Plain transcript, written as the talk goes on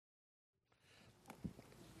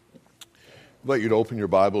I'd like you to open your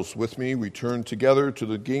Bibles with me. We turn together to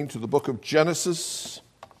the book of Genesis.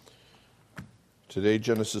 Today,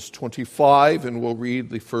 Genesis 25, and we'll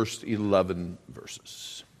read the first 11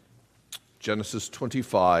 verses. Genesis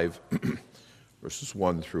 25, verses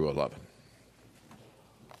 1 through 11.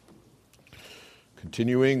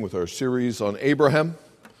 Continuing with our series on Abraham,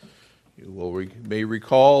 you may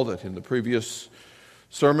recall that in the previous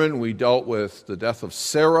sermon we dealt with the death of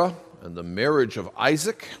Sarah and the marriage of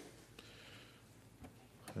Isaac.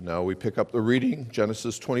 And now we pick up the reading,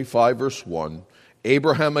 Genesis 25, verse 1.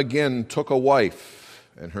 Abraham again took a wife,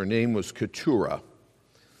 and her name was Keturah.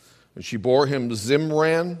 And she bore him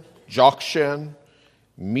Zimran, Jokshan,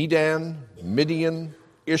 Medan, Midian,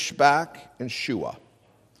 Ishbak, and Shua.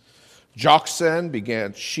 Jokshan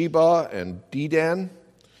begat Sheba and Dedan.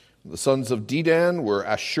 The sons of Dedan were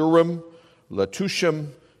Ashurim,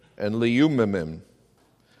 Letushim, and Leumimim.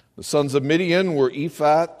 The sons of Midian were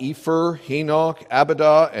Ephat, Epher, Henoch,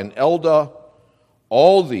 Abidah, and Eldah.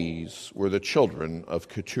 All these were the children of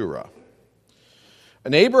Keturah.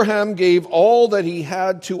 And Abraham gave all that he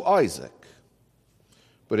had to Isaac.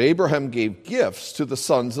 But Abraham gave gifts to the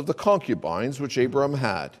sons of the concubines which Abraham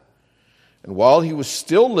had. And while he was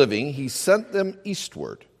still living, he sent them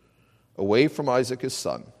eastward, away from Isaac his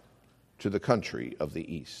son, to the country of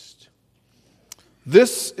the east.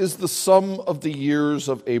 This is the sum of the years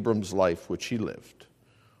of Abram's life which he lived,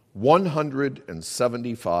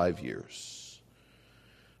 175 years.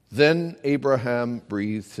 Then Abraham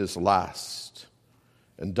breathed his last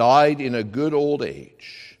and died in a good old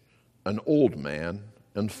age, an old man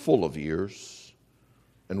and full of years,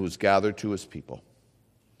 and was gathered to his people.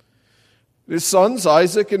 His sons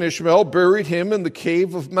Isaac and Ishmael buried him in the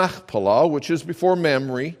cave of Machpelah, which is before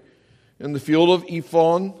Mamre, in the field of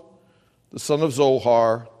Ephon, the son of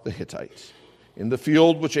Zohar the Hittite, in the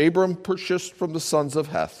field which Abram purchased from the sons of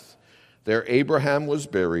Heth. There Abraham was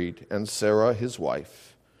buried, and Sarah his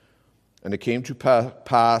wife. And it came to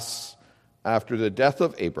pass after the death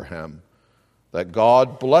of Abraham that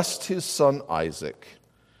God blessed his son Isaac,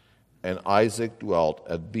 and Isaac dwelt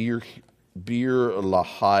at Beer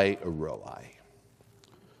Lahai Roi.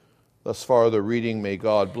 Thus far the reading. May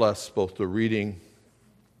God bless both the reading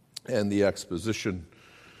and the exposition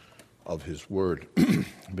of his word.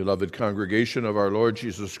 Beloved congregation of our Lord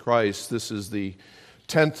Jesus Christ, this is the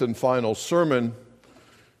 10th and final sermon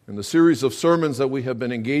in the series of sermons that we have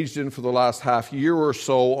been engaged in for the last half year or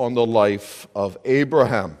so on the life of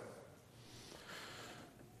Abraham.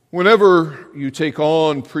 Whenever you take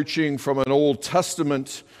on preaching from an Old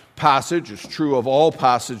Testament passage, it's true of all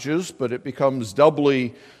passages, but it becomes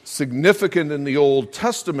doubly significant in the Old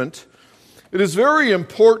Testament, it is very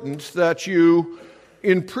important that you,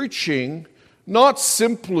 in preaching, not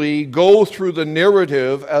simply go through the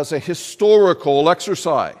narrative as a historical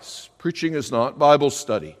exercise. Preaching is not Bible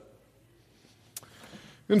study.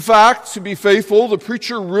 In fact, to be faithful, the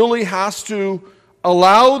preacher really has to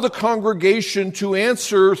allow the congregation to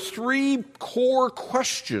answer three core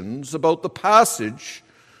questions about the passage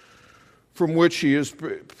from which he is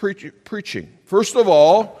preaching. First of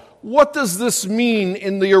all, what does this mean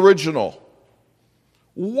in the original?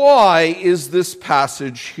 Why is this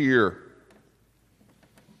passage here?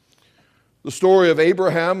 The story of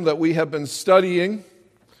Abraham that we have been studying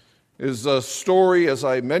is a story, as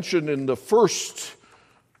I mentioned in the first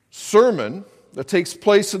sermon, that takes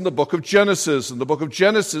place in the book of Genesis. And the book of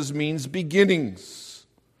Genesis means beginnings.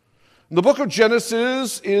 And the book of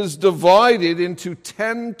Genesis is divided into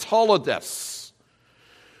 10 toledes.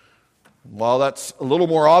 While that's a little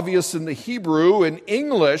more obvious in the Hebrew, in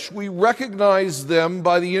English, we recognize them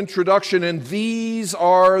by the introduction, and these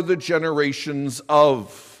are the generations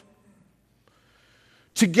of.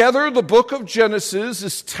 Together, the book of Genesis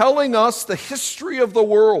is telling us the history of the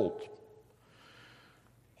world.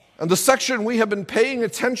 And the section we have been paying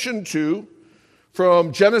attention to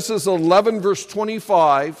from Genesis 11, verse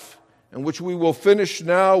 25, and which we will finish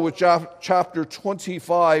now with chapter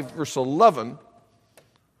 25, verse 11,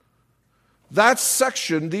 that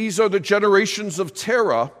section, these are the generations of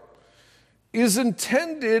Terah, is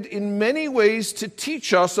intended in many ways to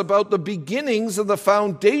teach us about the beginnings and the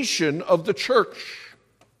foundation of the church.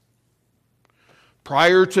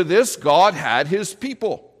 Prior to this, God had his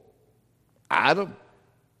people: Adam,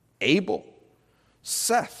 Abel,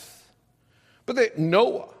 Seth,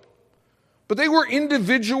 Noah. But they were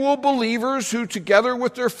individual believers who together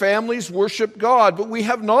with their families worshiped God. But we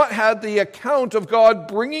have not had the account of God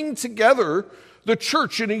bringing together the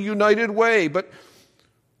church in a united way. But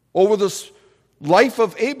over this life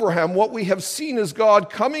of Abraham, what we have seen is God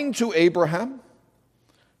coming to Abraham,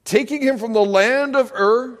 taking him from the land of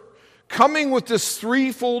Ur, coming with this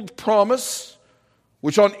threefold promise,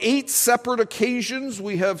 which on 8 separate occasions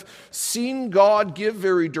we have seen God give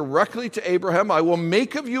very directly to Abraham. I will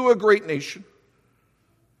make of you a great nation.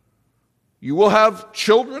 You will have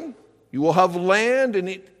children. You will have land,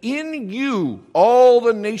 and in you all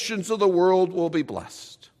the nations of the world will be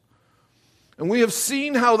blessed. And we have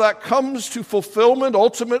seen how that comes to fulfillment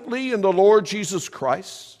ultimately in the Lord Jesus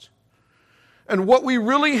Christ. And what we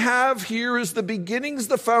really have here is the beginnings,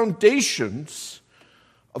 the foundations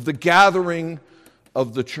of the gathering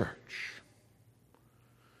of the church.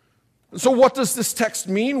 So what does this text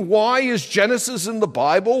mean? Why is Genesis in the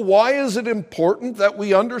Bible? Why is it important that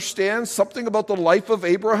we understand something about the life of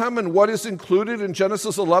Abraham and what is included in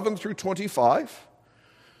Genesis 11 through 25?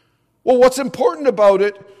 Well, what's important about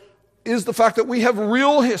it is the fact that we have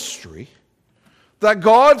real history, that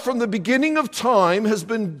God from the beginning of time has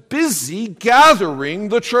been busy gathering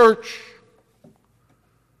the church.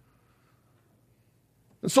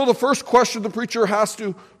 And so the first question the preacher has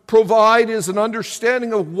to provide is an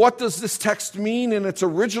understanding of what does this text mean in its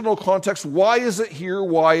original context. Why is it here?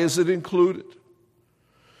 Why is it included?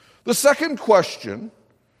 The second question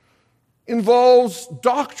involves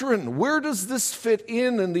doctrine. Where does this fit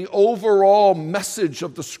in the overall message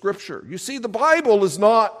of the Scripture? You see, the Bible is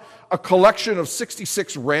not a collection of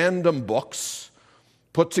 66 random books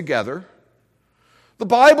put together. The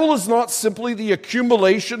Bible is not simply the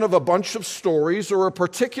accumulation of a bunch of stories or a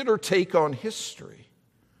particular take on history.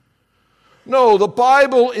 No, the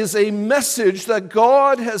Bible is a message that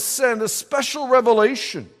God has sent, a special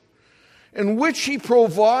revelation in which He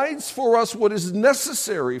provides for us what is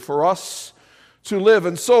necessary for us to live.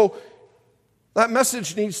 And so that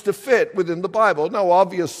message needs to fit within the Bible. Now,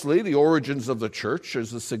 obviously, the origins of the church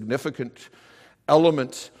is a significant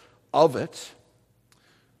element of it.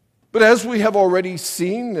 But as we have already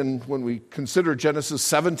seen, and when we consider Genesis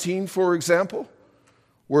 17, for example,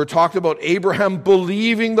 where it talked about Abraham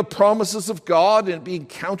believing the promises of God and being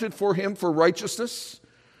counted for him for righteousness,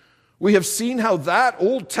 we have seen how that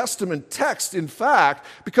Old Testament text, in fact,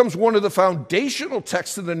 becomes one of the foundational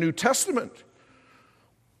texts in the New Testament.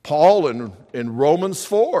 Paul in Romans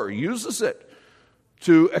 4 uses it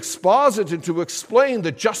to exposit and to explain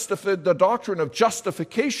the doctrine of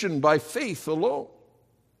justification by faith alone.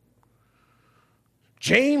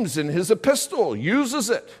 James in his epistle uses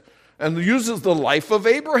it and uses the life of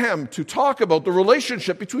Abraham to talk about the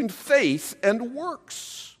relationship between faith and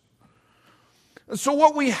works. And so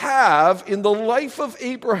what we have in the life of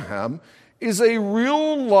Abraham is a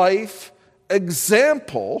real-life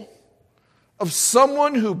example of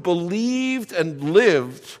someone who believed and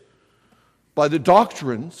lived by the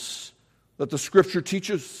doctrines that the Scripture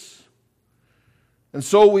teaches. And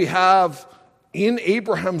so we have in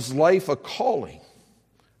Abraham's life a calling,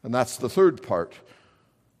 and that's the third part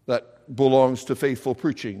that belongs to faithful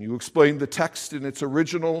preaching. You explain the text in its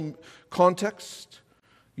original context.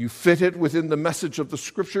 You fit it within the message of the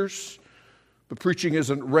Scriptures. But preaching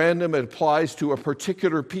isn't random. It applies to a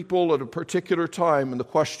particular people at a particular time. And the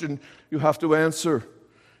question you have to answer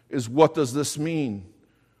is, what does this mean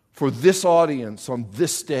for this audience on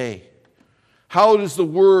this day? How does the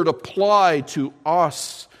Word apply to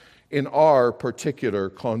us in our particular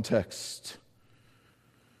context?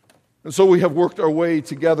 And so we have worked our way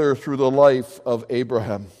together through the life of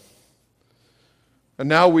Abraham. And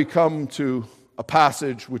now we come to a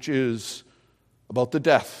passage which is about the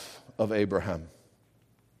death of Abraham.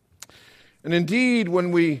 And indeed,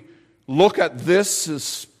 when we look at this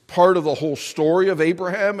as part of the whole story of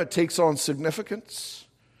Abraham, it takes on significance.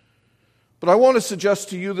 But I want to suggest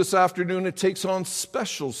to you this afternoon it takes on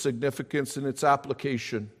special significance in its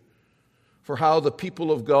application for how the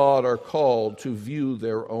people of God are called to view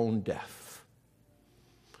their own death.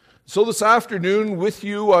 So this afternoon with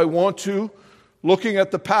you, I want to, looking at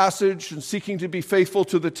the passage and seeking to be faithful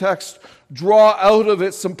to the text, draw out of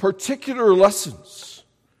it some particular lessons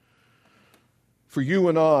for you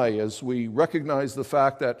and I as we recognize the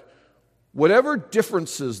fact that whatever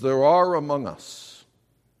differences there are among us,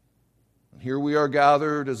 and here we are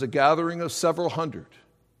gathered as a gathering of several hundred,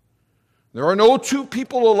 there are no two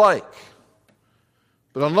people alike.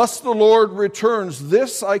 But unless the Lord returns,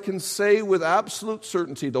 this I can say with absolute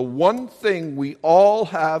certainty, the one thing we all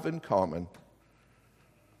have in common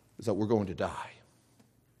is that we're going to die.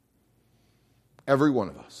 Every one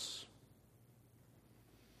of us.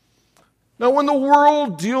 Now, when the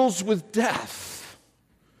world deals with death,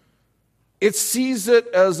 it sees it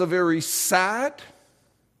as a very sad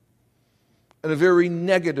and a very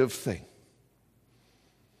negative thing.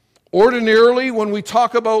 Ordinarily, when we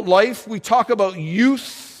talk about life, we talk about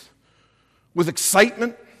youth with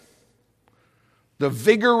excitement, the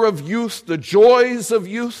vigor of youth, the joys of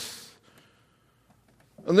youth.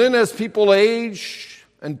 And then as people age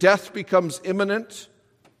and death becomes imminent,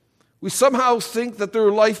 we somehow think that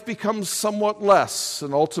their life becomes somewhat less,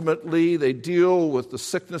 and ultimately they deal with the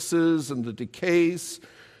sicknesses and the decays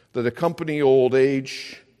that accompany old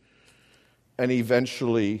age, and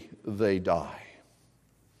eventually they die.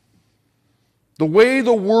 The way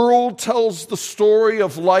the world tells the story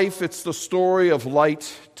of life, it's the story of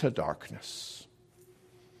light to darkness.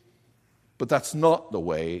 But that's not the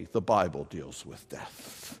way the Bible deals with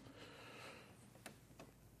death.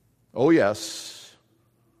 Oh yes,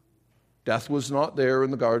 death was not there in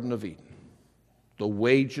the Garden of Eden. The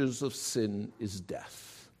wages of sin is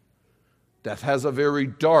death. Death has a very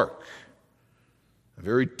dark, a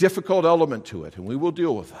very difficult element to it, and we will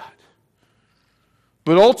deal with that.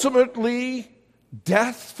 But ultimately,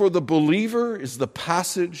 death for the believer is the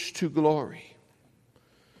passage to glory.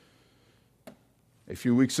 A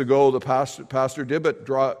few weeks ago, the Pastor Dibbett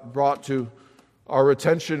brought to our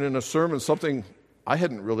attention in a sermon something I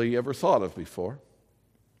hadn't really ever thought of before.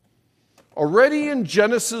 Already in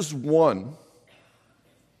Genesis 1,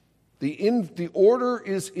 the order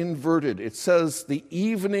is inverted. It says the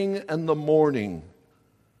evening and the morning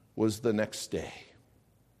was the next day.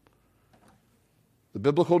 The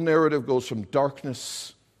biblical narrative goes from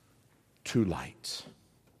darkness to light.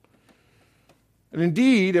 And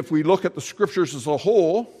indeed, if we look at the scriptures as a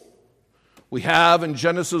whole, we have in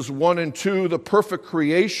Genesis 1 and 2 the perfect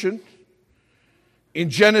creation. In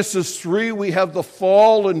Genesis 3, we have the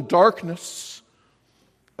fall and darkness.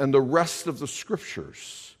 And the rest of the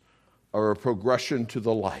scriptures are a progression to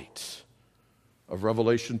the light of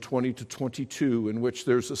Revelation 20 to 22, in which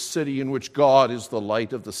there's a city in which God is the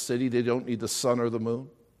light of the city. They don't need the sun or the moon.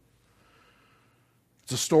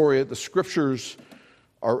 It's a story, the scriptures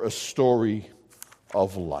are a story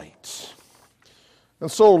of light. And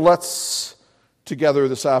so let's together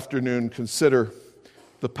this afternoon consider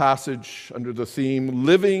the passage under the theme,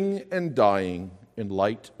 Living and Dying in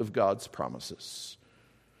Light of God's Promises.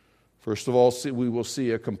 First of all, we will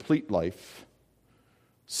see a complete life.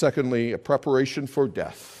 Secondly, a preparation for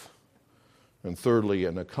death. And thirdly,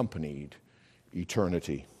 an accompanied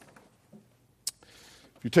eternity.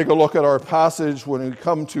 If you take a look at our passage, when we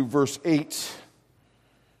come to verse 8,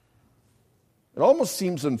 it almost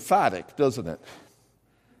seems emphatic, doesn't it?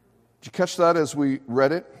 Did you catch that as we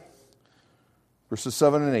read it? Verses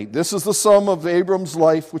 7 and 8. This is the sum of Abram's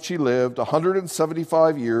life which he lived,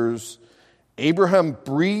 175 years. Abraham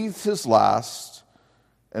breathed his last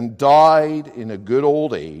and died in a good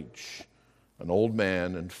old age, an old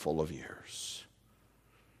man and full of years.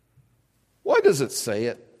 Why does it say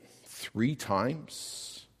it 3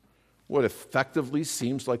 times? What effectively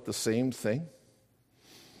seems like the same thing?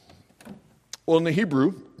 Well, in the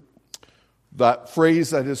Hebrew, that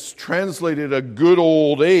phrase that is translated a good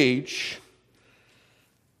old age,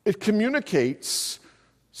 it communicates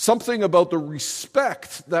something about the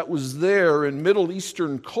respect that was there in Middle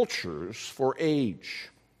Eastern cultures for age.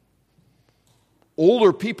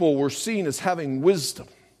 Older people were seen as having wisdom.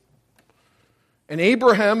 And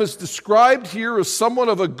Abraham is described here as someone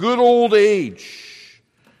of a good old age.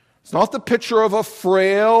 It's not the picture of a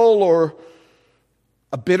frail or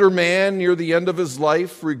a bitter man near the end of his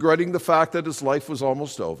life, regretting the fact that his life was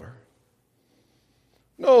almost over.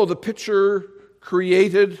 No, the picture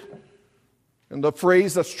created, and the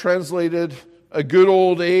phrase that's translated a good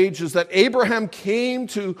old age, is that Abraham came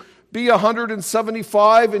to be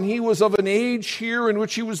 175, and he was of an age here in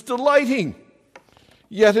which he was delighting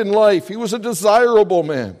yet in life. He was a desirable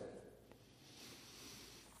man.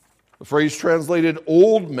 The phrase translated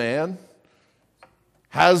old man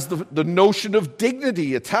has the notion of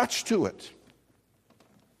dignity attached to it.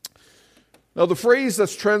 Now, the phrase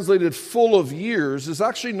that's translated full of years is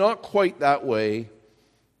actually not quite that way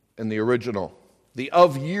in the original. The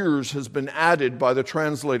of years has been added by the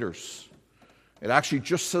translators. It actually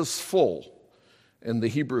just says full in the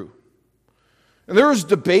Hebrew. And there is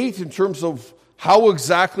debate in terms of how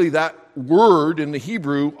exactly that word in the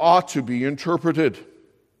Hebrew ought to be interpreted.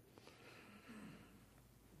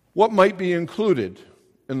 What might be included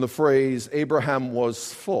in the phrase, Abraham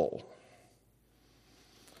was full?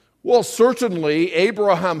 Well, certainly,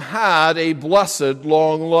 Abraham had a blessed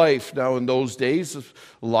long life. Now, in those days,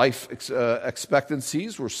 life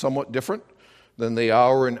expectancies were somewhat different than they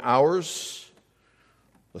are in ours.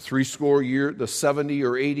 The 70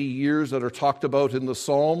 or 80 years that are talked about in the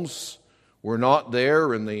Psalms were not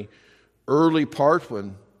there in the early part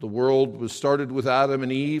when the world was started with Adam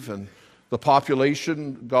and Eve, and the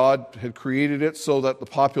population, God had created it so that the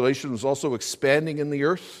population was also expanding in the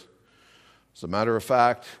earth. As a matter of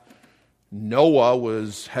fact, Noah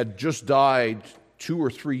had just died 2 or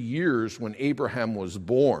 3 years when Abraham was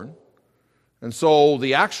born. And so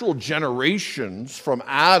the actual generations from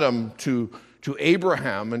Adam to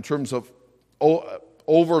Abraham, in terms of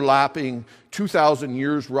overlapping 2,000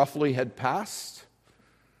 years roughly, had passed.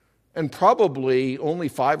 And probably only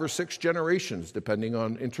 5 or 6 generations, depending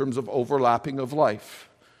on in terms of overlapping of life.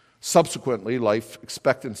 Subsequently, life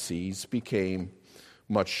expectancies became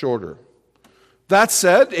much shorter. That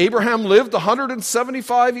said, Abraham lived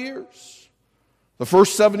 175 years. The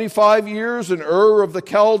first 75 years in Ur of the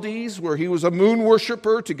Chaldees, where he was a moon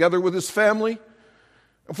worshiper together with his family.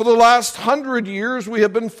 And for the last 100 years, we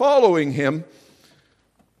have been following him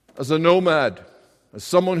as a nomad, as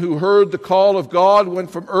someone who heard the call of God,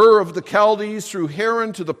 went from Ur of the Chaldees through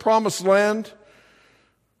Haran to the Promised Land,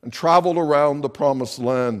 and traveled around the Promised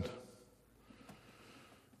Land.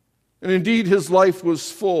 And indeed, his life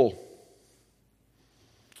was full.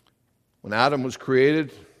 When Adam was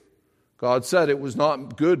created, God said it was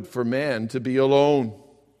not good for man to be alone.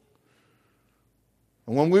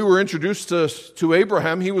 And when we were introduced to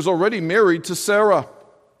Abraham, he was already married to Sarah.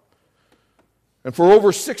 And for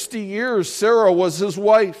over 60 years, Sarah was his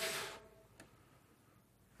wife.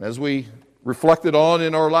 As we reflected on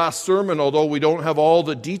in our last sermon, although we don't have all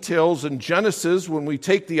the details in Genesis, when we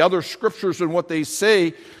take the other scriptures and what they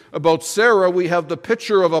say about Sarah, we have the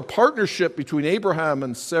picture of a partnership between Abraham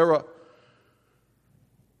and Sarah.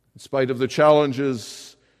 In spite of the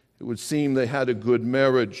challenges, it would seem they had a good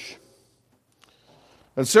marriage.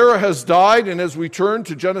 And Sarah has died, and as we turn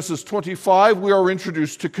to Genesis 25, we are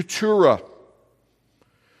introduced to Keturah.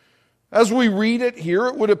 As we read it here,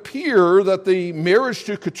 it would appear that the marriage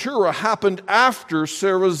to Keturah happened after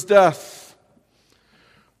Sarah's death.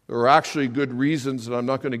 There are actually good reasons, and I'm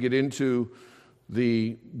not going to get into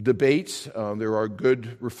the debate. There are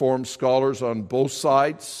good Reformed scholars on both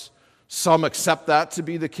sides. Some accept that to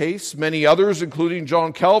be the case. Many others, including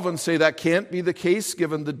John Calvin, say that can't be the case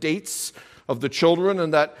given the dates of the children,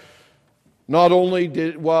 and that not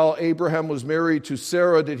only while Abraham was married to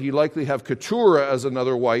Sarah did he likely have Keturah as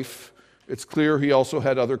another wife, it's clear he also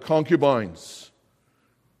had other concubines.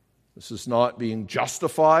 This is not being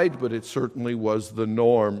justified, but it certainly was the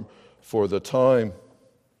norm for the time.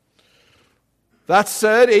 That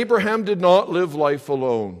said, Abraham did not live life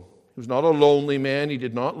alone. He was not a lonely man. He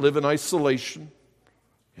did not live in isolation.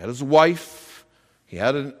 He had his wife. He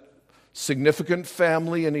had a significant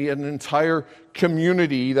family, and he had an entire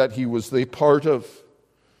community that he was a part of.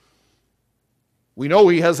 We know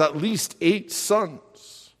he has at least 8 sons.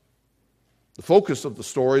 The focus of the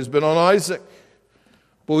story has been on Isaac.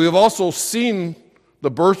 But we have also seen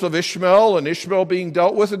the birth of Ishmael and Ishmael being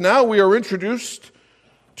dealt with, and now we are introduced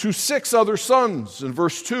to 6 other sons in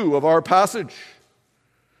verse 2 of our passage.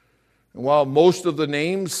 And while most of the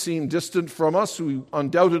names seem distant from us, we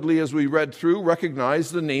undoubtedly, as we read through,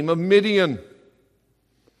 recognize the name of Midian.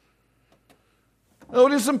 Now,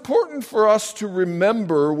 it is important for us to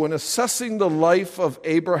remember when assessing the life of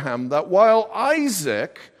Abraham that while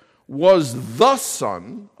Isaac was the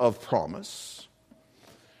son of promise,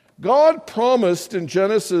 God promised in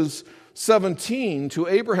Genesis 17 to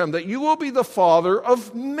Abraham that you will be the father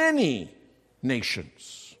of many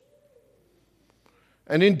nations.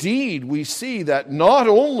 And indeed, we see that not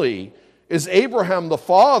only is Abraham the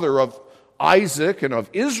father of Isaac and of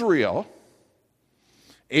Israel,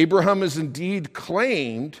 Abraham is indeed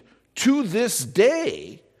claimed to this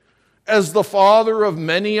day as the father of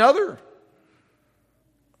many other,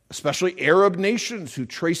 especially Arab nations who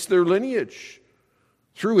trace their lineage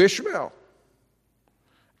through Ishmael.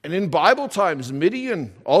 And in Bible times,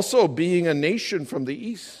 Midian also being a nation from the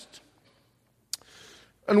east.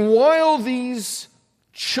 And while these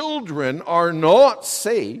children are not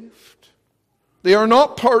saved, they are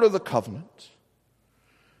not part of the covenant,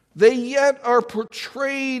 they yet are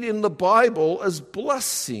portrayed in the Bible as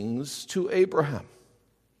blessings to Abraham.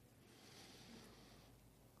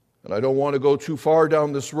 And I don't want to go too far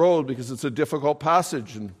down this road because it's a difficult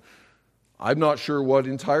passage and I'm not sure what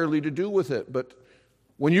entirely to do with it. But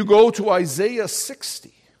when you go to Isaiah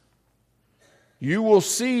 60, you will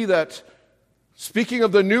see that speaking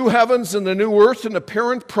of the new heavens and the new earth in an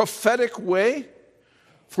apparent prophetic way,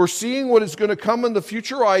 foreseeing what is going to come in the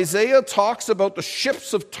future, Isaiah talks about the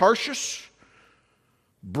ships of Tarshish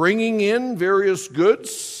bringing in various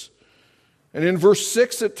goods. And in verse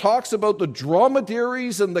 6, it talks about the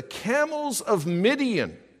dromedaries and the camels of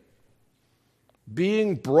Midian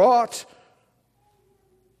being brought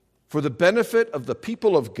for the benefit of the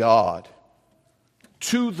people of God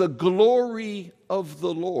to the glory of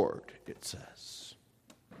the Lord, it says.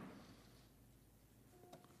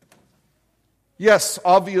 Yes,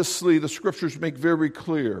 obviously, the Scriptures make very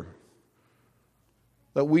clear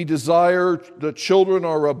that we desire that children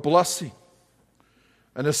are a blessing,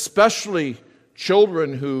 and especially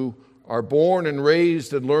children who are born and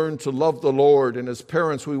raised and learn to love the Lord. And as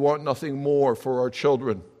parents, we want nothing more for our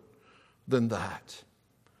children than that.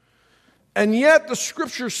 And yet the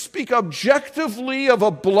Scriptures speak objectively of a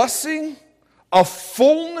blessing, a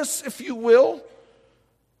fullness, if you will,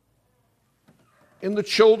 in the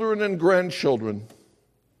children and grandchildren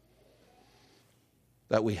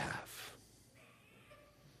that we have.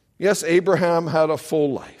 Yes, Abraham had a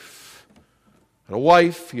full life. He had a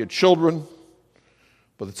wife, he had children.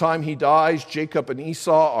 By the time he dies, Jacob and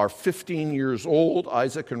Esau are 15 years old.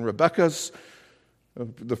 Isaac and Rebekah's,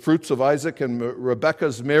 the fruits of Isaac and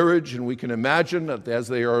Rebekah's marriage, and we can imagine that as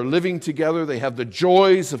they are living together, they have the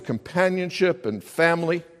joys of companionship and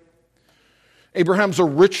family. Abraham's a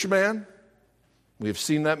rich man. We have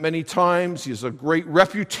seen that many times. He has a great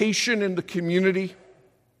reputation in the community.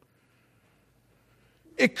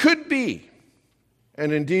 It could be,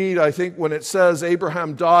 and indeed, I think when it says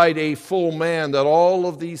Abraham died a full man, that all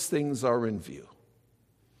of these things are in view.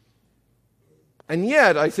 And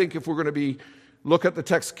yet, I think if we're going to look at the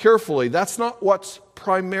text carefully, that's not what's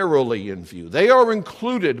primarily in view. They are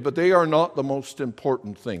included, but they are not the most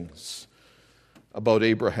important things about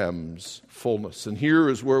Abraham's fullness. And here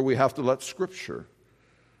is where we have to let Scripture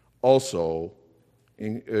also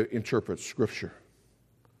interpret Scripture.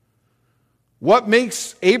 What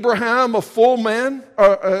makes Abraham a full man,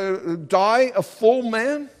 die a full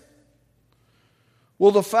man?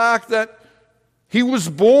 Well, the fact that he was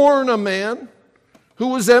born a man who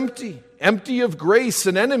was empty of grace,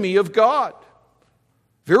 an enemy of God.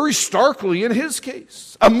 Very starkly in his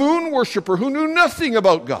case, a moon worshiper who knew nothing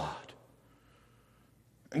about God.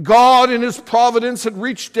 And God in his providence had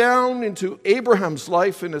reached down into Abraham's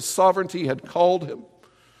life, and his sovereignty had called him.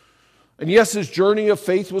 And yes, his journey of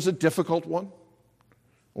faith was a difficult one.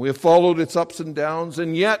 We have followed its ups and downs,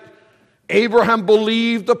 and yet Abraham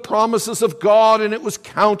believed the promises of God, and it was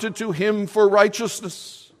counted to him for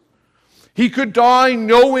righteousness. He could die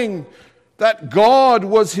knowing that God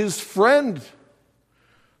was his friend,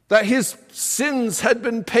 that his sins had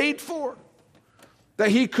been paid for, that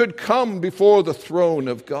he could come before the throne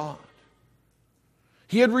of God.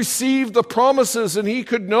 He had received the promises, and he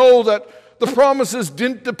could know that the promises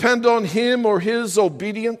didn't depend on him or his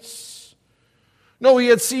obedience. No, he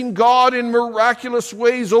had seen God in miraculous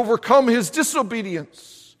ways overcome his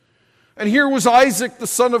disobedience. And here was Isaac, the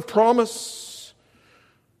son of promise.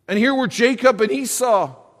 And here were Jacob and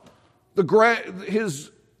Esau,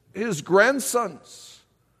 his grandsons.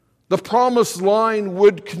 The promised line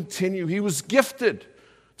would continue. He was gifted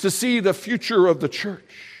to see the future of the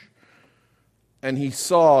church. And he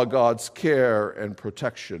saw God's care and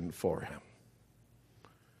protection for him.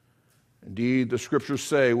 Indeed, the Scriptures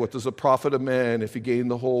say, what does it profit a man if he gain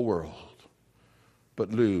the whole world,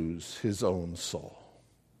 but lose his own soul?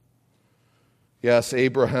 Yes,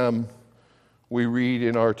 Abraham, we read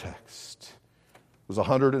in our text, was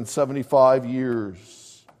 175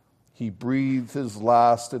 years. He breathed his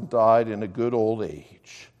last and died in a good old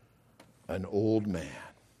age, an old man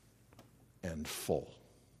and full.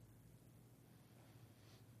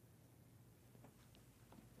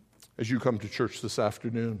 As you come to church this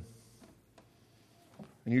afternoon,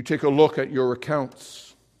 and you take a look at your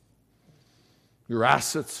accounts, your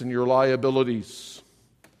assets and your liabilities,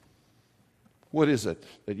 what is it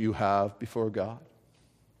that you have before God?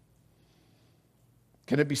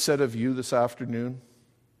 Can it be said of you this afternoon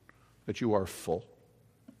that you are full?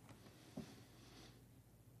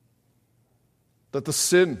 That the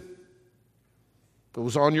sin that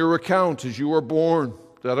was on your account as you were born,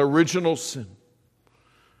 that original sin,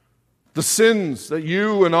 the sins that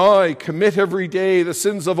you and I commit every day, the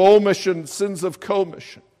sins of omission, sins of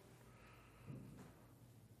commission,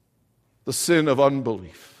 the sin of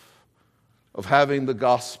unbelief, of having the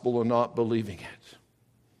gospel and not believing it,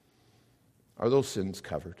 are those sins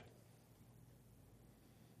covered?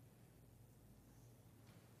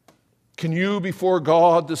 Can you before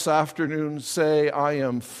God this afternoon say, I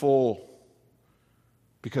am full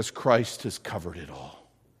because Christ has covered it all?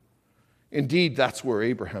 Indeed, that's where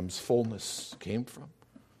Abraham's fullness came from.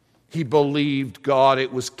 He believed God.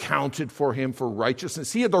 It was counted for him for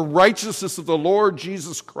righteousness. He had the righteousness of the Lord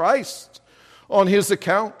Jesus Christ on his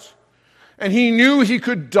account. And he knew he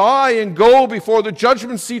could die and go before the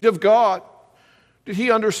judgment seat of God. Did he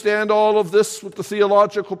understand all of this with the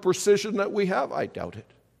theological precision that we have? I doubt it.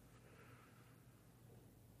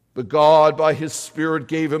 But God, by his Spirit,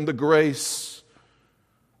 gave him the grace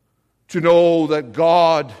to know that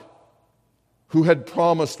God, who had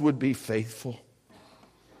promised, would be faithful.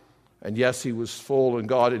 And yes, he was full, and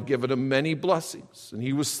God had given him many blessings, and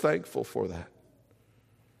he was thankful for that.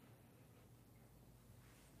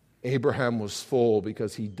 Abraham was full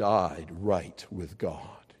because he died right with God.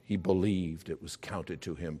 He believed it was counted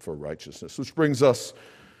to him for righteousness. Which brings us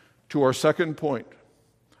to our second point,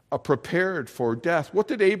 prepared for death. What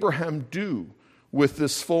did Abraham do with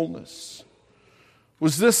this fullness?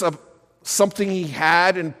 Was this something he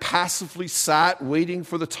had and passively sat waiting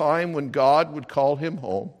for the time when God would call him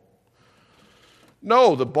home?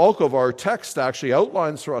 No, the bulk of our text actually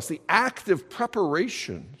outlines for us the active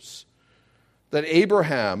preparations that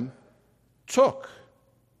Abraham took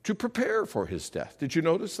to prepare for his death. Did you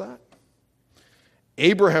notice that?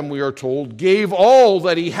 Abraham, we are told, gave all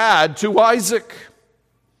that he had to Isaac.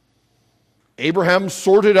 Abraham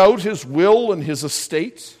sorted out his will and his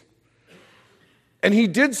estate, and he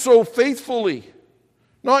did so faithfully,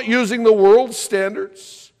 not using the world's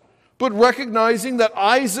standards, but recognizing that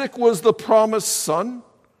Isaac was the promised son,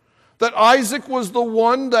 that Isaac was the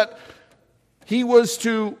one that he was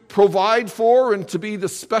to provide for and to be the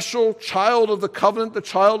special child of the covenant, the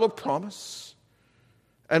child of promise.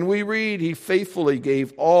 And we read, he faithfully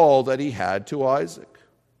gave all that he had to Isaac.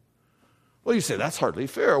 Well, you say, that's hardly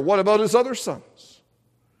fair. What about his other sons?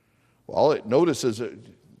 Well,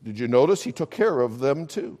 did you notice he took care of them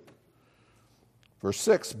too? Verse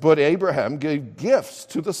 6, but Abraham gave gifts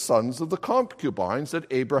to the sons of the concubines that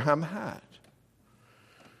Abraham had.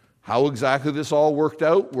 How exactly this all worked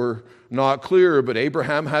out, we're not clear, but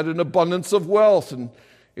Abraham had an abundance of wealth, and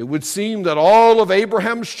it would seem that all of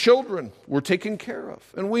Abraham's children were taken care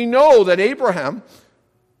of. And we know that Abraham,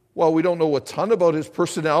 while we don't know a ton about his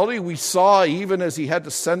personality, we saw even as he had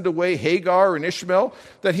to send away Hagar and Ishmael,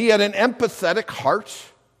 that he had an empathetic heart,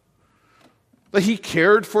 that he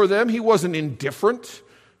cared for them. He wasn't indifferent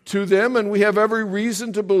to them, and we have every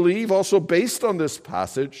reason to believe, also based on this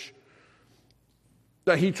passage,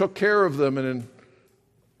 that he took care of them in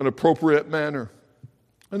an appropriate manner.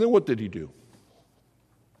 And then what did he do?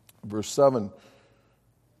 Verse 7,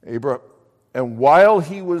 and while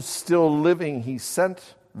he was still living, he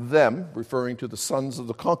sent them, referring to the sons of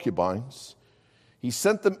the concubines, he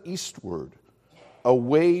sent them eastward,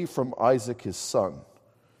 away from Isaac his son,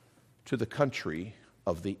 to the country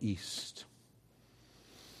of the east.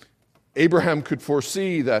 Abraham could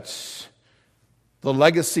foresee that the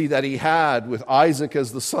legacy that he had with Isaac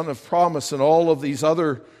as the son of promise and all of these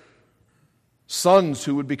other sons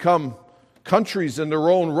who would become countries in their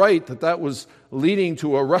own right, that was leading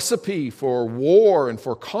to a recipe for war and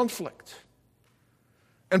for conflict.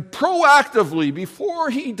 And proactively, before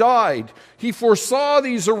he died, he foresaw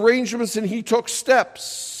these arrangements and he took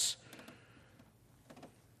steps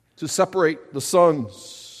to separate the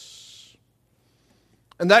sons.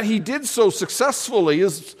 And that he did so successfully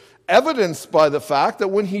is evidenced by the fact that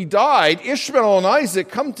when he died, Ishmael and Isaac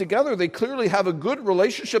come together. They clearly have a good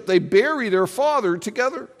relationship. They bury their father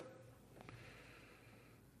together.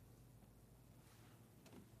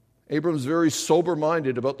 Abram's very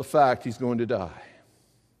sober-minded about the fact he's going to die.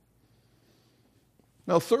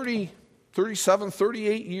 Now, 37,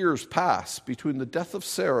 38 years pass between the death of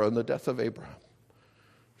Sarah and the death of Abraham.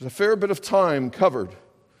 There's a fair bit of time covered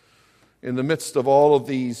in the midst of all of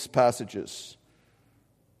these passages.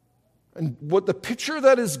 And what the picture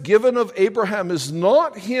that is given of Abraham is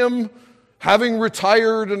not him having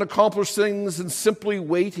retired and accomplished things and simply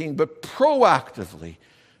waiting, but proactively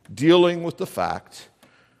dealing with the fact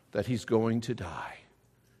that he's going to die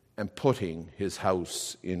and putting his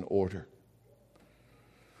house in order.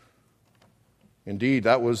 Indeed,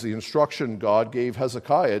 that was the instruction God gave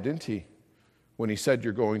Hezekiah, didn't he? When he said,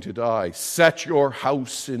 you're going to die. Set your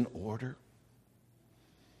house in order.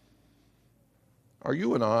 Are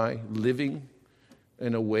you and I living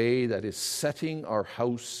in a way that is setting our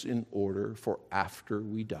house in order for after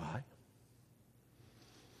we die?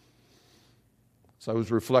 So I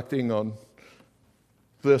was reflecting on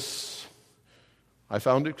this. I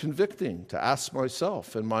found it convicting to ask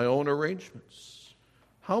myself in my own arrangements,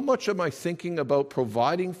 how much am I thinking about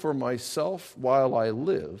providing for myself while I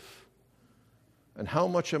live? And how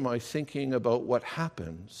much am I thinking about what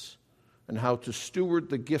happens and how to steward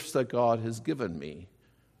the gifts that God has given me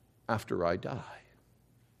after I die?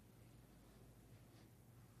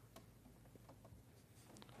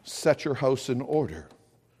 Set your house in order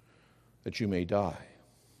that you may die.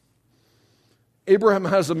 Abraham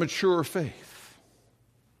has a mature faith.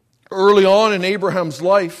 Early on in Abraham's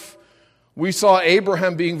life, we saw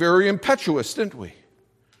Abraham being very impetuous, didn't we?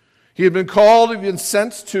 He had been called, he had been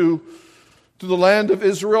sent to the land of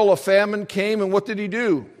Israel. A famine came, and what did he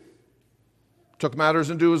do? Took matters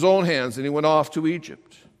into his own hands, and he went off to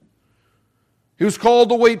Egypt. He was called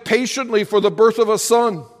to wait patiently for the birth of a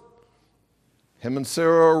son. Him and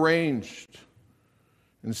Sarah arranged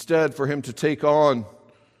instead for him to take on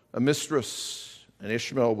a mistress, and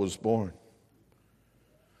Ishmael was born.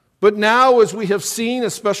 But now, as we have seen,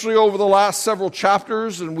 especially over the last several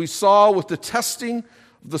chapters, and we saw with the testing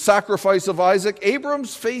of the sacrifice of Isaac,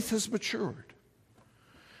 Abram's faith has matured.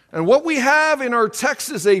 And what we have in our text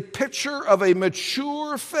is a picture of a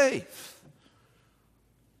mature faith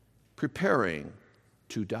preparing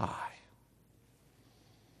to die.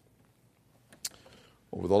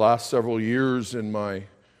 Over the last several years in my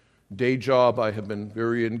day job, I have been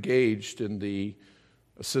very engaged in the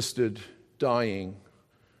assisted dying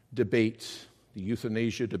debate, the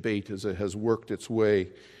euthanasia debate, as it has worked its way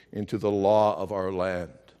into the law of our land.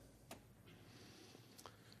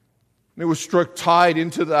 And it was tied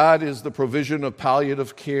into that is the provision of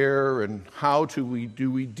palliative care and how do we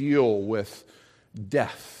deal with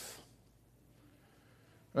death.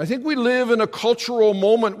 I think we live in a cultural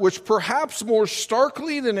moment which perhaps more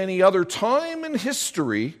starkly than any other time in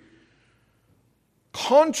history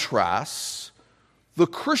contrasts the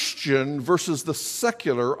Christian versus the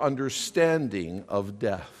secular understanding of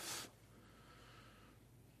death.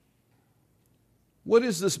 What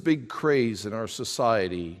is this big craze in our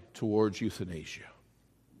society towards euthanasia?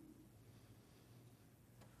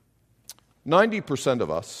 90% of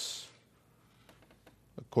us,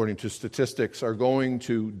 according to statistics, are going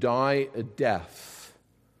to die a death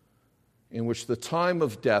in which the time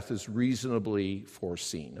of death is reasonably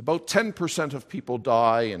foreseen. About 10% of people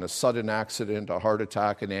die in a sudden accident, a heart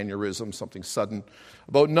attack, an aneurysm, something sudden.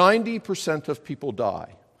 About 90% of people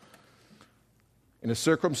die in a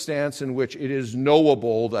circumstance in which it is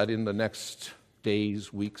knowable that in the next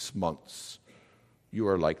days, weeks, months, you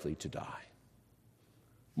are likely to die.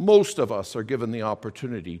 Most of us are given the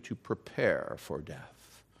opportunity to prepare for death.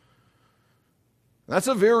 That's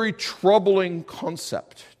a very troubling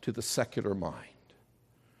concept to the secular mind.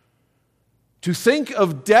 To think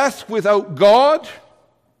of death without God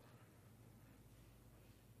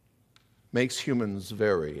makes humans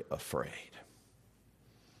very afraid.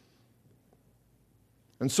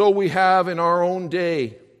 And so we have in our own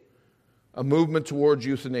day a movement towards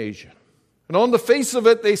euthanasia. And on the face of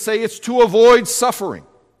it, they say it's to avoid suffering.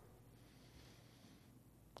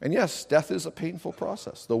 And yes, death is a painful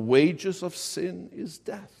process. The wages of sin is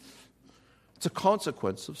death. It's a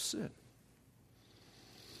consequence of sin.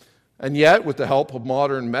 And yet, with the help of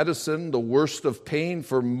modern medicine, the worst of pain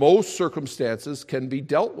for most circumstances can be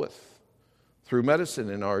dealt with through medicine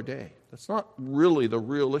in our day. That's not really the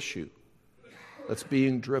real issue that's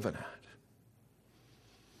being driven at.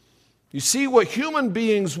 You see, what human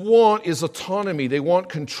beings want is autonomy. They want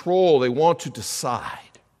control. They want to decide.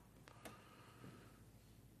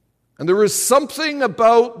 And there is something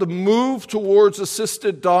about the move towards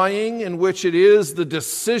assisted dying in which it is the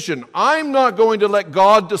decision. I'm not going to let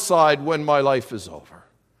God decide when my life is over.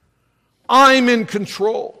 I'm in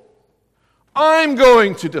control. I'm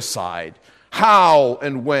going to decide how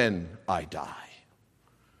and when I die.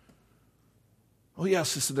 Oh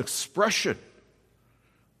yes, it's an expression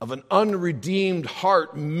of an unredeemed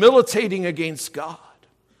heart militating against God.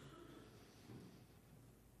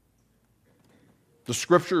 The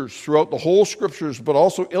scriptures, throughout the whole scriptures, but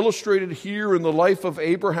also illustrated here in the life of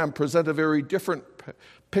Abraham, present a very different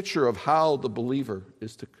picture of how the believer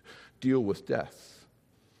is to deal with death.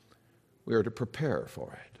 We are to prepare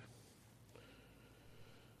for it.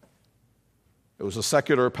 It was a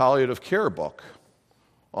secular palliative care book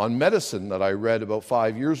on medicine that I read about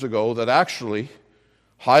 5 years ago that actually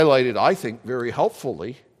highlighted, I think, very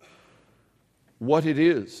helpfully what it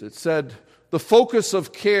is. It said, the focus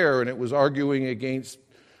of care, and it was arguing against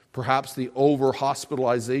perhaps the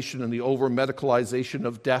over-hospitalization and the over-medicalization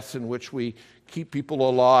of death in which we keep people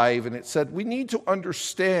alive. And it said, we need to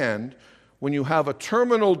understand when you have a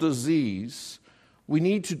terminal disease, we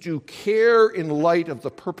need to do care in light of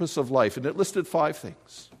the purpose of life. And it listed 5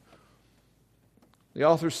 things. The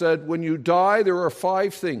author said, when you die, there are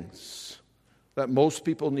 5 things that most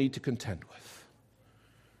people need to contend with.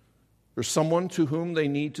 There's someone to whom they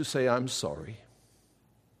need to say, I'm sorry.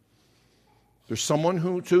 There's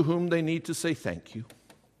someone to whom they need to say thank you.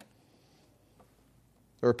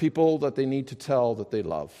 There are people that they need to tell that they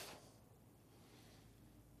love.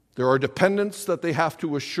 There are dependents that they have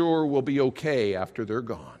to assure will be okay after they're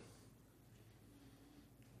gone.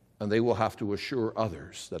 And they will have to assure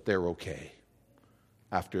others that they're okay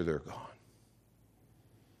after they're gone.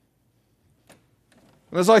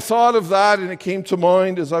 And as I thought of that, and it came to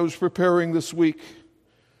mind as I was preparing this week,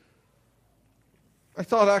 I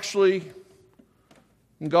thought actually,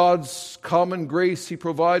 in God's common grace, He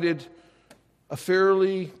provided a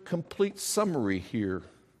fairly complete summary here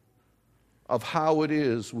of how it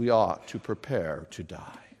is we ought to prepare to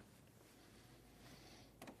die.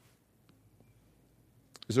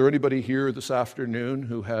 Is there anybody here this afternoon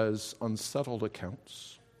who has unsettled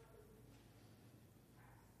accounts?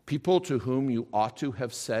 People to whom you ought to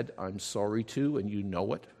have said, "I'm sorry" to, and you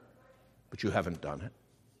know it, but you haven't done it?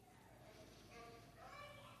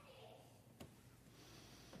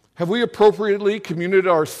 Have we appropriately communicated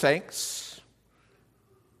our thanks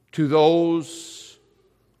to those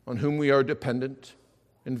on whom we are dependent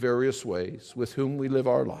in various ways, with whom we live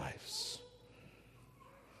our lives?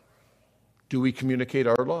 Do we communicate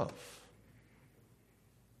our love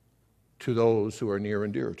to those who are near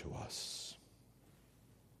and dear to us?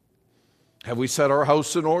 Have we set our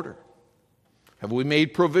house in order? Have we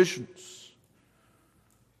made provisions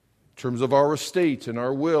in terms of our estate and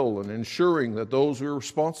our will, and ensuring that those we're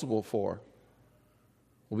responsible for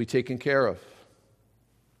will be taken care of?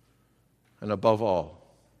 And above all,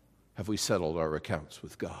 have we settled our accounts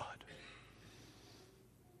with God?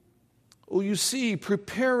 Well, you see,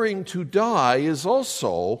 preparing to die is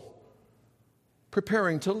also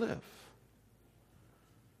preparing to live.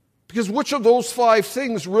 Because which of those 5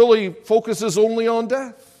 things really focuses only on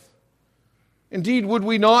death? Indeed, would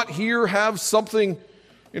we not here have something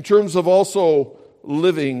in terms of also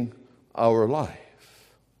living our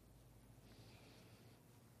life?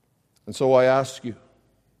 And so I ask you,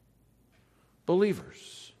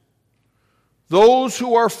 believers, those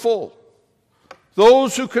who are full,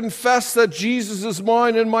 those who confess that Jesus is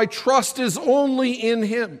mine and my trust is only in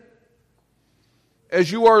Him, as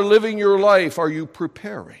you are living your life, are you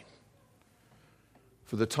preparing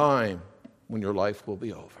for the time when your life will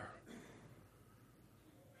be over?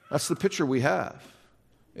 That's the picture we have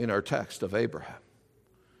in our text of Abraham,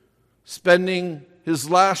 spending his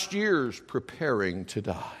last years preparing to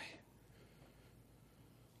die.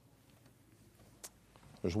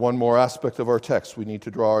 There's one more aspect of our text we need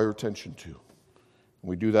to draw our attention to.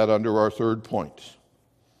 We do that under our third point.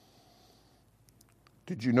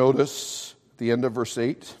 Did you notice at the end of verse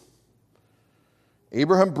 8?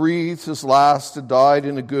 Abraham breathed his last and died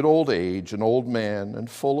in a good old age, an old man and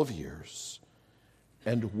full of years,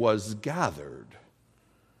 and was gathered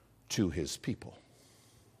to his people.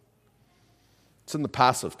 It's in the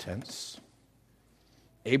passive tense.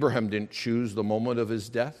 Abraham didn't choose the moment of his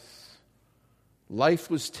death. Life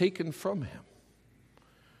was taken from him.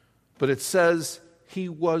 But it says he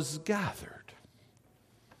was gathered.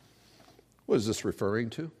 What is this referring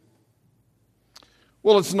to?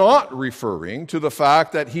 Well, it's not referring to the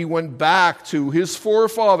fact that he went back to his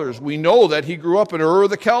forefathers. We know that he grew up in Ur of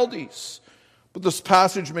the Chaldees. But this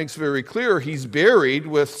passage makes very clear he's buried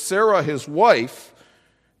with Sarah, his wife,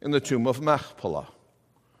 in the tomb of Machpelah.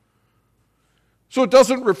 So it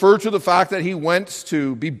doesn't refer to the fact that he went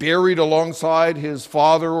to be buried alongside his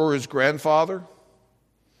father or his grandfather.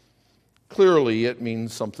 Clearly, it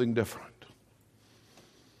means something different.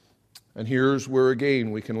 And here's where,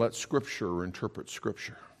 again, we can let Scripture interpret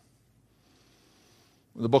Scripture.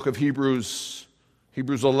 In the book of Hebrews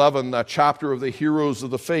 11, that chapter of the heroes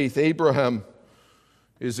of the faith, Abraham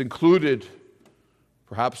is included,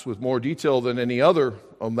 perhaps with more detail than any other,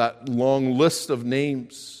 on that long list of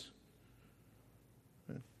names.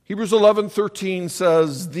 Hebrews 11:13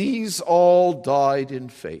 says, "These all died in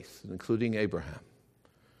faith," including Abraham,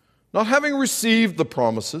 "not having received the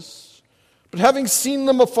promises, but having seen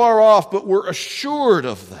them afar off, but were assured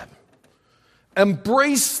of them,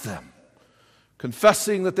 embraced them,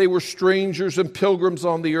 confessing that they were strangers and pilgrims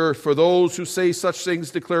on the earth. For those who say such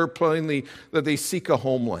things declare plainly that they seek a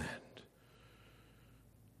homeland.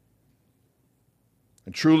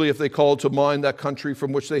 And truly, if they called to mind that country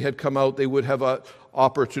from which they had come out, they would have an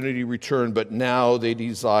opportunity to return. But now they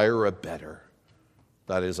desire a better,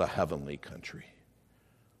 that is, a heavenly country.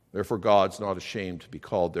 Therefore, God's not ashamed to be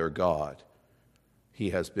called their God. He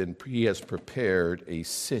has prepared a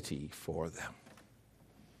city for them."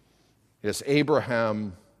 Yes,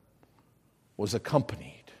 Abraham was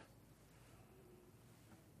accompanied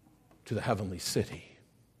to the heavenly city.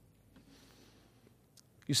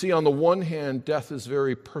 You see, on the one hand, death is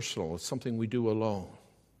very personal. It's something we do alone.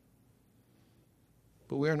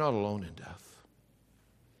 But we are not alone in death.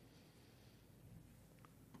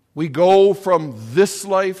 We go from this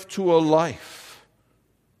life to a life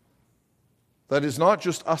that is not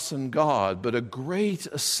just us and God, but a great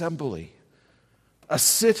assembly, a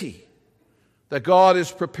city that God is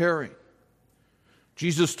preparing.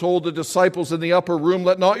 Jesus told the disciples in the upper room,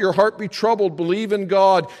 "Let not your heart be troubled. Believe in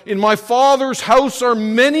God. In my Father's house are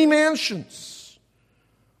many mansions.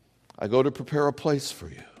 I go to prepare a place for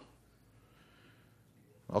you."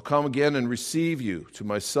 I'll come again and receive you to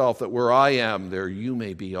myself, that where I am, there you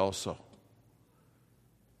may be also.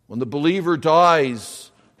 When the believer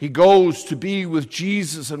dies, he goes to be with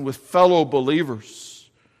Jesus and with fellow believers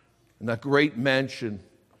in that great mansion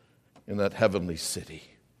in that heavenly city.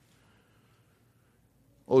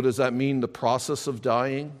 Oh, does that mean the process of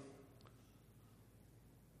dying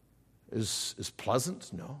is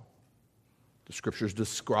pleasant? No. The Scriptures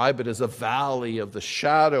describe it as a valley of the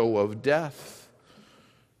shadow of death.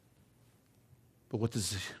 But what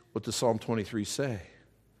does Psalm 23 say?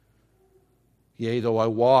 Yea, though I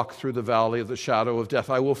walk through the valley of the shadow of death,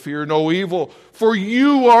 I will fear no evil, for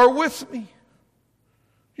you are with me.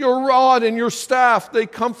 Your rod and your staff, they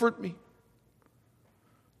comfort me.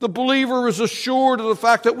 The believer is assured of the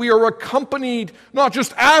fact that we are accompanied not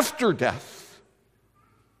just after death,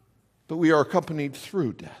 but we are accompanied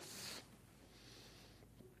through death.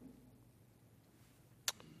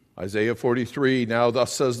 Isaiah 43, now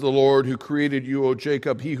thus says the Lord who created you, O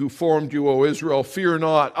Jacob, he who formed you, O Israel, fear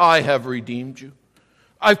not, I have redeemed you.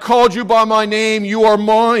 I've called you by my name, you are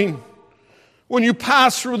mine. When you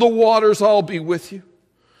pass through the waters, I'll be with you.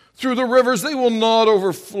 Through the rivers, they will not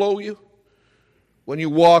overflow you. When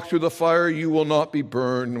you walk through the fire, you will not be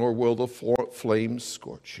burned, nor will the flames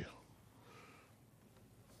scorch you.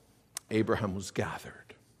 Abraham was gathered.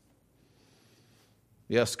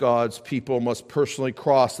 Yes, God's people must personally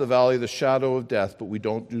cross the valley of the shadow of death, but we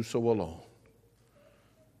don't do so alone.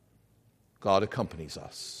 God accompanies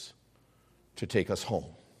us to take us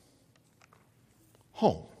home.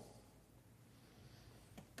 Home.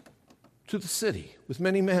 To the city with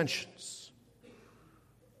many mansions.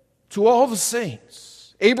 To all the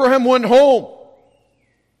saints. Abraham went home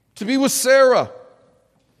to be with Sarah.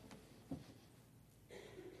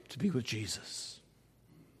 To be with Jesus.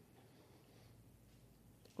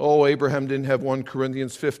 Oh, Abraham didn't have 1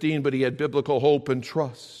 Corinthians 15, but he had biblical hope and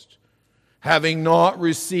trust. Having not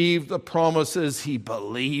received the promises, he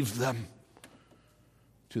believed them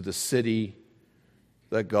to the city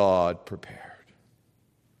that God prepared.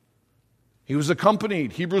 He was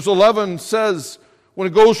accompanied. Hebrews 11 says, when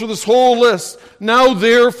it goes through this whole list, now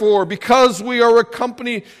therefore, because we are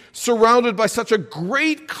accompanied, surrounded by such a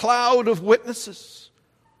great cloud of witnesses,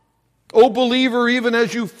 O believer, even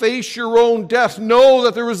as you face your own death, know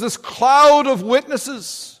that there is this cloud of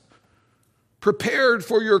witnesses prepared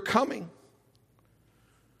for your coming.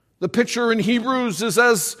 The picture in Hebrews is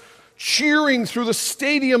as cheering through the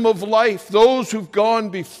stadium of life those who've gone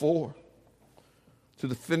before to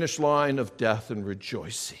the finish line of death and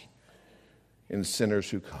rejoicing in sinners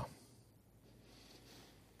who come.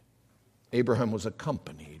 Abraham was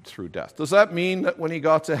accompanied through death. Does that mean that when he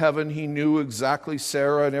got to heaven, he knew exactly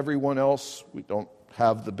Sarah and everyone else? We don't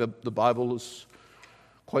have the Bible is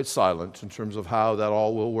quite silent in terms of how that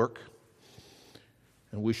all will work.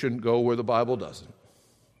 And we shouldn't go where the Bible doesn't.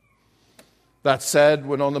 That said,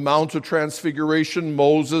 when on the Mount of Transfiguration,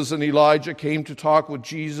 Moses and Elijah came to talk with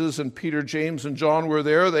Jesus, and Peter, James, and John were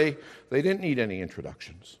there, they didn't need any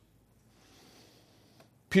introductions.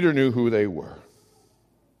 Peter knew who they were.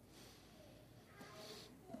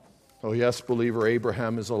 Oh yes, believer,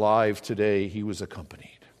 Abraham is alive today. He was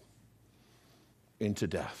accompanied into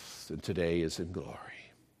death, and today is in glory.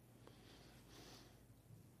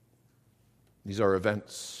 These are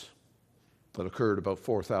events that occurred about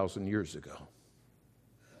 4,000 years ago.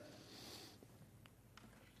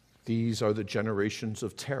 These are the generations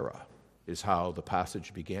of Terah, is how the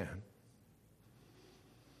passage began.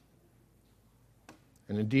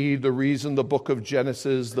 And indeed, the reason the book of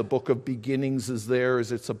Genesis, the book of beginnings, is there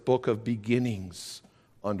is it's a book of beginnings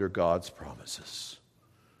under God's promises.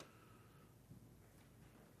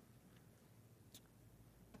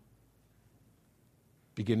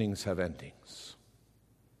 Beginnings have endings.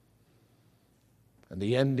 And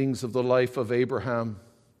the endings of the life of Abraham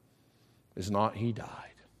is not he died,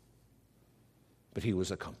 but he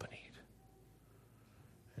was accompanied.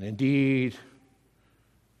 And indeed,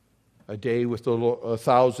 a day with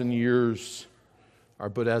 1,000 years are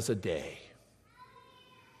but as a day.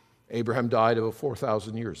 Abraham died about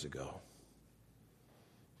 4,000 years ago.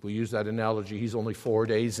 We use that analogy. He's only 4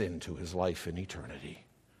 days into his life in eternity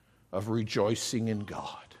of rejoicing in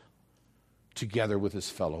God together with his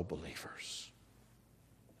fellow believers.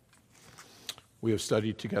 We have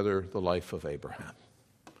studied together the life of Abraham.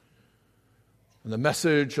 And the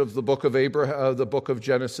message of the book of the book of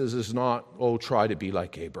Genesis is not, oh, try to be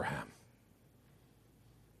like Abraham.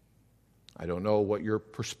 I don't know what your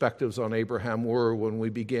perspectives on Abraham were when we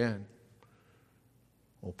began.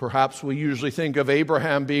 Well, perhaps we usually think of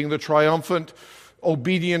Abraham being the triumphant,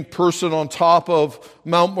 obedient person on top of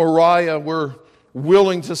Mount Moriah, where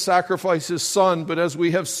willing to sacrifice his son. But as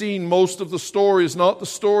we have seen, most of the story is not the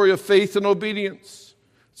story of faith and obedience.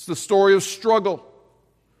 It's the story of struggle.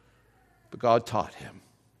 But God taught him.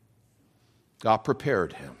 God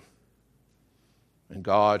prepared him. And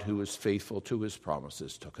God, who is faithful to his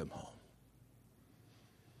promises, took him home.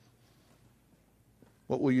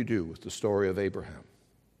 What will you do with the story of Abraham?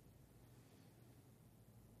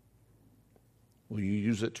 Will you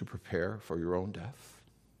use it to prepare for your own death?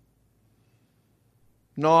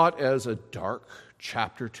 Not as a dark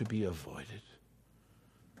chapter to be avoided,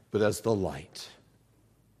 but as the light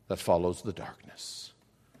that follows the darkness.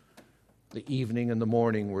 The evening and the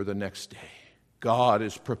morning were the next day. God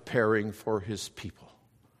is preparing for his people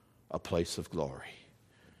a place of glory.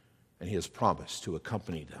 And he has promised to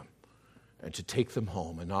accompany them and to take them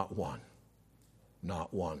home, and not one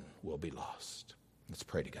will be lost. Let's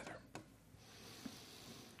pray together.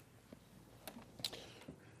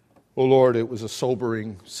 Oh Lord, it was a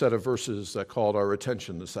sobering set of verses that called our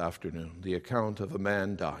attention this afternoon. The account of a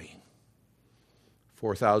man dying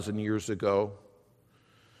 4,000 years ago.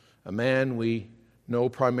 A man we know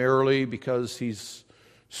primarily because his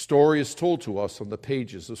story is told to us on the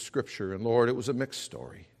pages of Scripture. And Lord, it was a mixed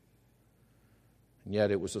story. And yet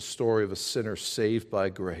it was a story of a sinner saved by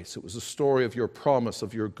grace. It was a story of your promise,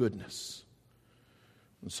 of your goodness.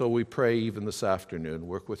 And so we pray even this afternoon,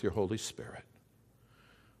 work with your Holy Spirit.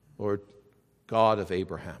 Lord, God of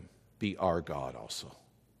Abraham, be our God also.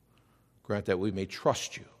 Grant that we may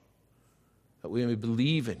trust you, that we may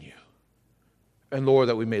believe in you, and Lord,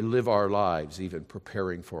 that we may live our lives even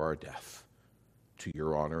preparing for our death to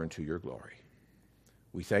your honor and to your glory.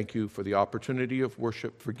 We thank you for the opportunity of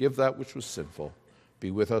worship. Forgive that which was sinful.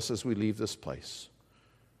 Be with us as we leave this place.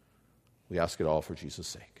 We ask it all for Jesus'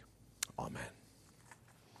 sake. Amen.